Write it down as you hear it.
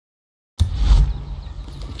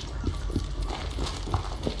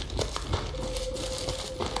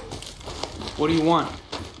What do you want?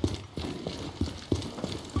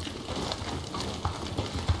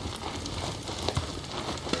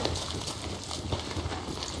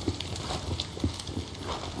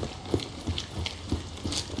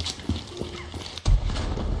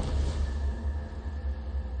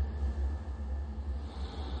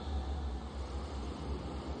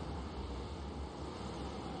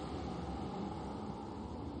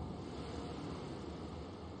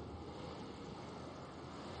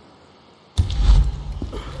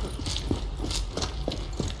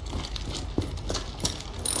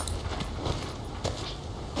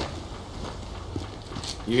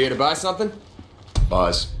 You here to buy something?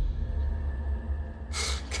 Buzz.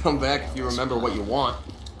 Come back if you remember what you want.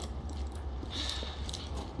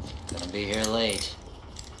 Gonna be here late.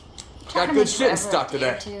 Got good shit in stock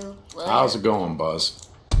today. How's it going, Buzz?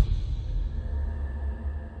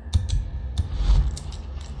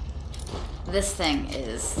 This thing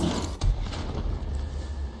is...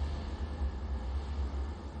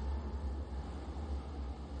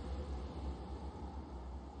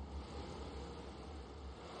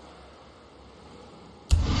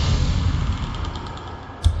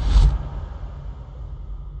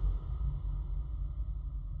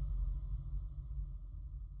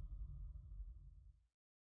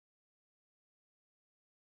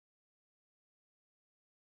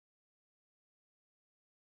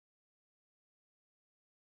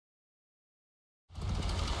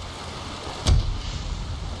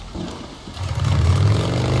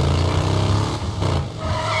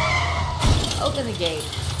 Open the gate.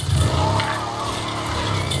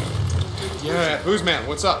 Yeah, who's man?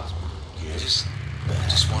 What's up? I just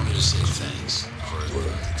wanted to say thanks for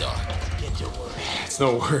the dog. It's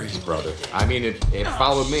no worries, brother. I mean, it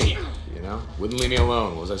followed me, you know? Wouldn't leave me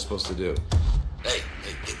alone. What was I supposed to do? Hey,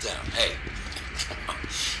 get down. Hey.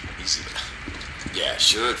 Easy. Yeah,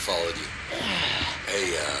 sure it followed you.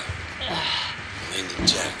 Hey, named him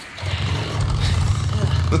Jack.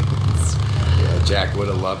 Yeah, Jack would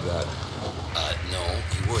have loved that. No,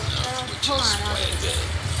 he wouldn't have, which hold is on, why I'll I get did.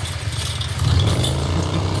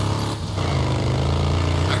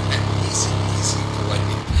 Alright, easy,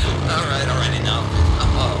 politely. Alright, enough.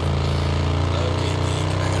 Oh. Okay, Nick,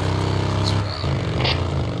 I gotta go. These are out.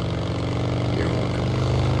 You're welcome.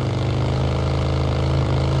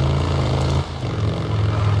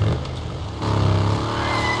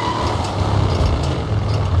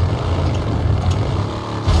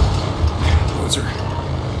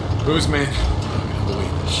 Who's man? I'm not gonna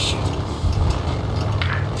believe this shit.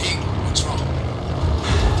 Hey, what's wrong?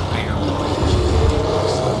 Hang on.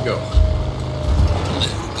 Just let him go. Let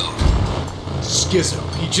him go. Schizo.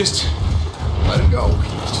 He just let him go.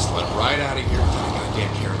 He just let him ride out of here without a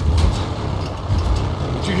goddamn care in the world.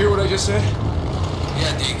 Did you hear what I just said?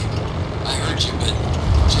 Yeah, Dick. I heard you, but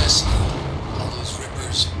Jesse, all those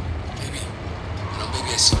rippers, maybe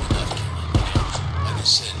I seen enough killing. Like I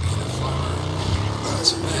said, being a farmer, not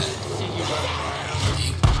so bad.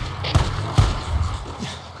 Dick.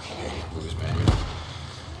 Okay, who's man?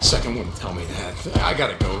 Second wouldn't tell me that. I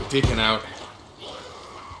gotta go. Taking out.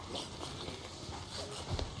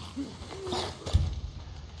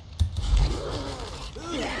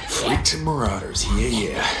 Freaks and marauders,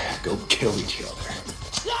 yeah. Go kill each other.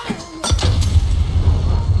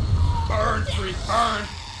 Burn, freak, burn!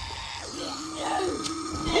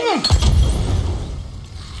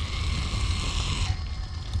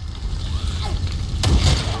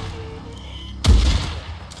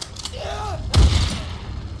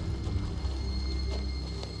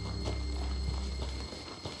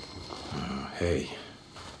 Hey,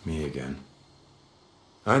 me again.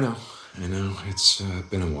 I know. It's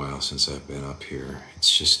been a while since I've been up here.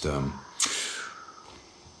 It's just,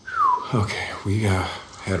 okay, we had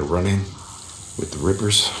a run-in with the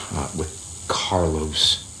Rippers, with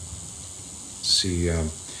Carlos. See,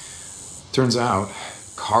 turns out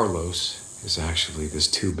Carlos is actually this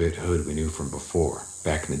two-bit hood we knew from before.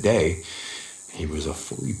 Back in the day, he was a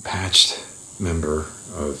fully patched member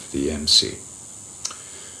of the MC.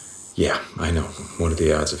 Yeah, I know. What are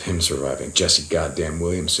the odds of him surviving? Jesse goddamn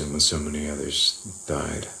Williamson when so many others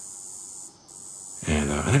died. And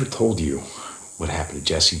I never told you what happened to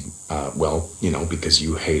Jesse. Well, you know, because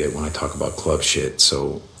you hate it when I talk about club shit.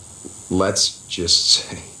 So let's just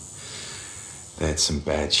say that some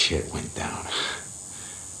bad shit went down.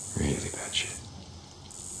 Really bad shit.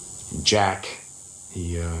 And Jack,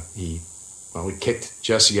 he kicked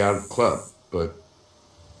Jesse out of the club, but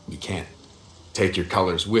you can't take your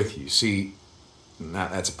colors with you. See,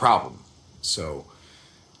 that's a problem. So,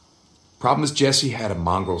 problem is Jesse had a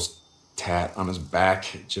mongrel's tat on his back,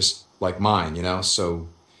 just like mine, you know? So,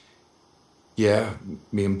 Yeah,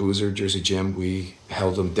 me and Boozer, Jersey Jim, we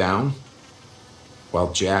held him down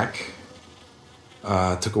while Jack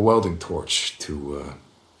took a welding torch to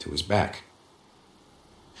his back.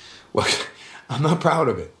 Well, I'm not proud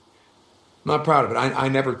of it. I'm not proud of it. I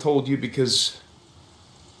never told you because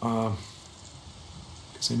I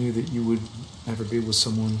knew that you would never be with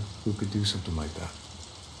someone who could do something like that.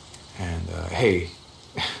 And hey,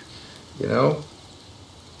 you know,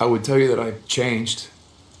 I would tell you that I've changed,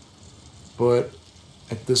 but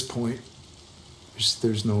at this point,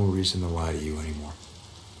 there's no reason to lie to you anymore.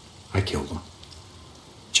 I killed him.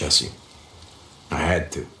 Jesse. I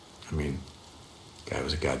had to. I mean, guy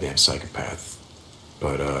was a goddamn psychopath.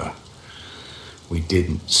 But we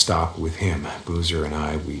didn't stop with him. Boozer and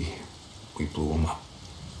I, we blew him up.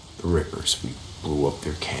 The Rippers. We blew up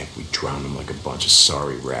their camp. We drowned them like a bunch of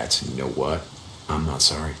sorry rats. And you know what? I'm not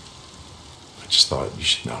sorry. I just thought you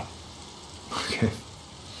should know. Okay.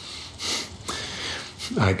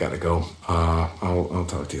 I gotta go. I'll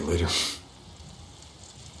talk to you later.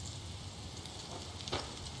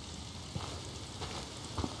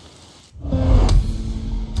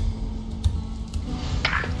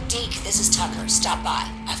 Deke, this is Tucker. Stop by.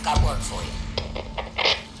 I've got work for you.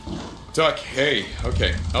 Tuck, hey,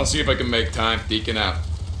 okay. I'll see if I can make time. Deacon out.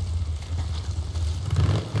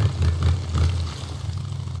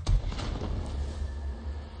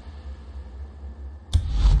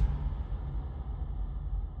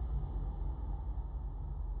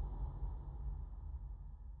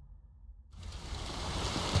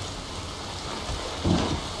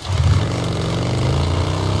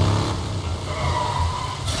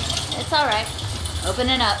 It's all right. Open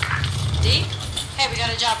it up. Deke? Hey, we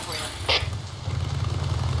got a job for you.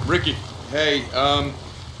 Ricky, hey,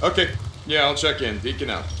 okay. Yeah, I'll check in. Deacon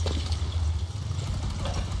out.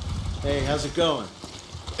 Hey, how's it going?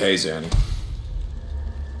 Hey, Zanny.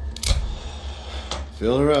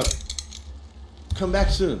 Fill her up. Come back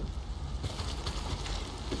soon.